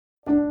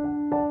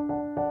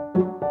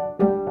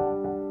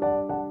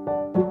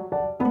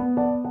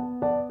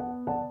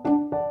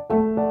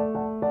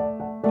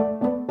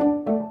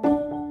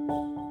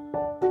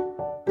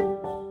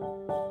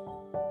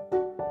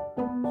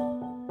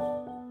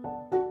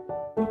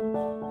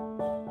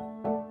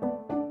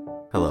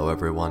Hello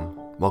everyone,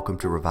 welcome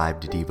to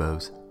Revived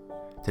Devos.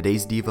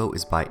 Today's Devo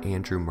is by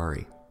Andrew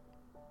Murray.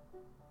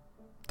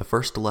 The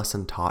first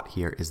lesson taught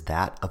here is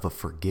that of a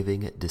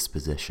forgiving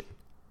disposition.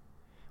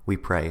 We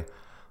pray,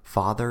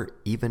 Father,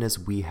 even as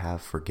we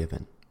have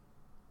forgiven.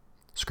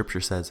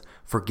 Scripture says,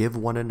 forgive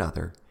one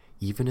another,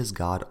 even as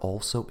God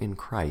also in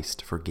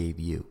Christ forgave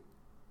you.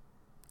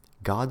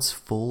 God's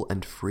full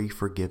and free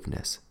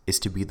forgiveness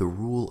is to be the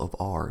rule of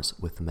ours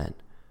with men.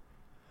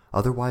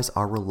 Otherwise,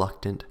 our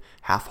reluctant,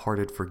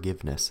 half-hearted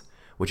forgiveness,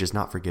 which is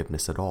not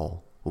forgiveness at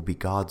all, will be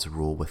God's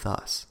rule with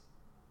us.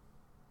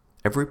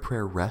 Every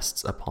prayer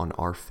rests upon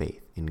our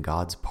faith in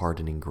God's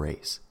pardoning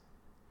grace.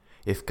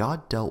 If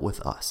God dealt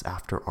with us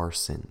after our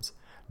sins,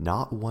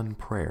 not one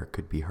prayer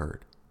could be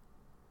heard.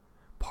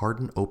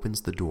 Pardon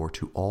opens the door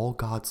to all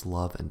God's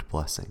love and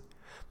blessing.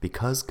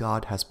 Because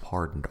God has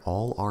pardoned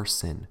all our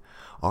sin,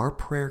 our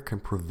prayer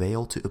can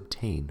prevail to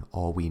obtain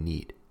all we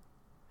need.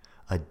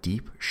 A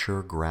deep,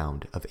 sure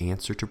ground of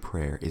answer to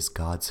prayer is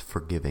God's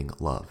forgiving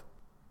love.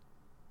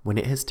 When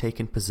it has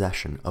taken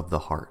possession of the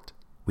heart,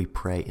 we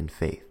pray in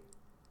faith.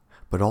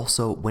 But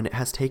also, when it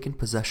has taken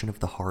possession of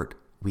the heart,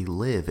 we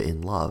live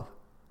in love.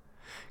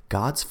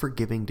 God's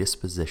forgiving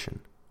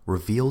disposition,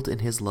 revealed in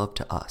His love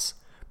to us,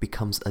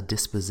 becomes a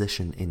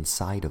disposition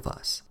inside of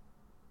us.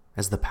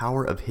 As the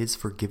power of His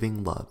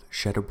forgiving love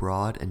shed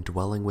abroad and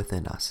dwelling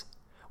within us,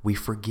 we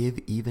forgive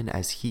even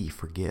as He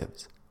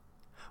forgives.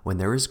 When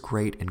there is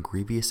great and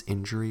grievous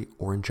injury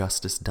or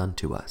injustice done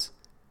to us,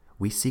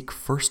 we seek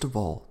first of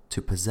all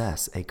to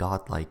possess a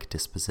godlike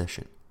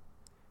disposition,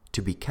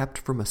 to be kept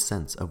from a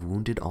sense of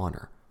wounded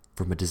honor,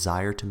 from a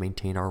desire to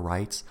maintain our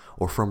rights,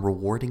 or from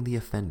rewarding the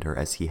offender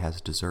as he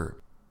has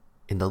deserved.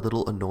 In the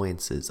little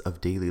annoyances of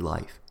daily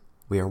life,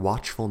 we are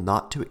watchful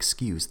not to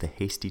excuse the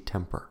hasty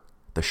temper,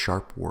 the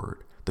sharp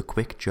word, the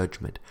quick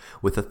judgment,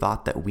 with the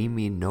thought that we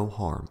mean no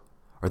harm,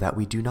 or that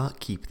we do not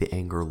keep the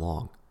anger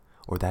long,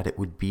 or that it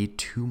would be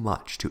too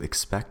much to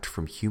expect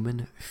from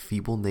human,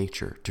 feeble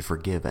nature to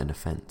forgive an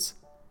offense.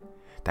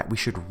 That we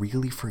should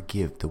really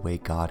forgive the way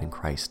God in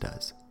Christ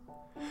does.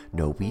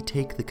 No, we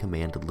take the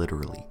command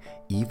literally,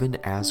 even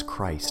as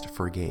Christ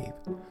forgave,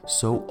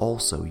 so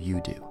also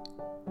you do.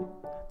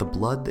 The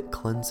blood that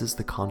cleanses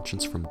the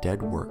conscience from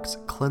dead works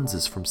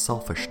cleanses from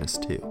selfishness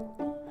too.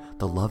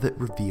 The love it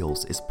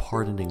reveals is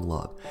pardoning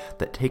love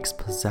that takes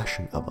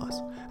possession of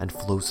us and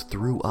flows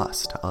through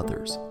us to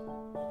others.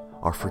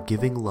 Our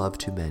forgiving love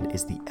to men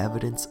is the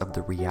evidence of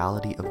the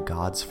reality of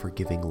God's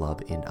forgiving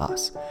love in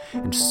us,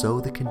 and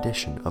so the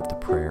condition of the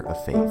prayer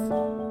of faith.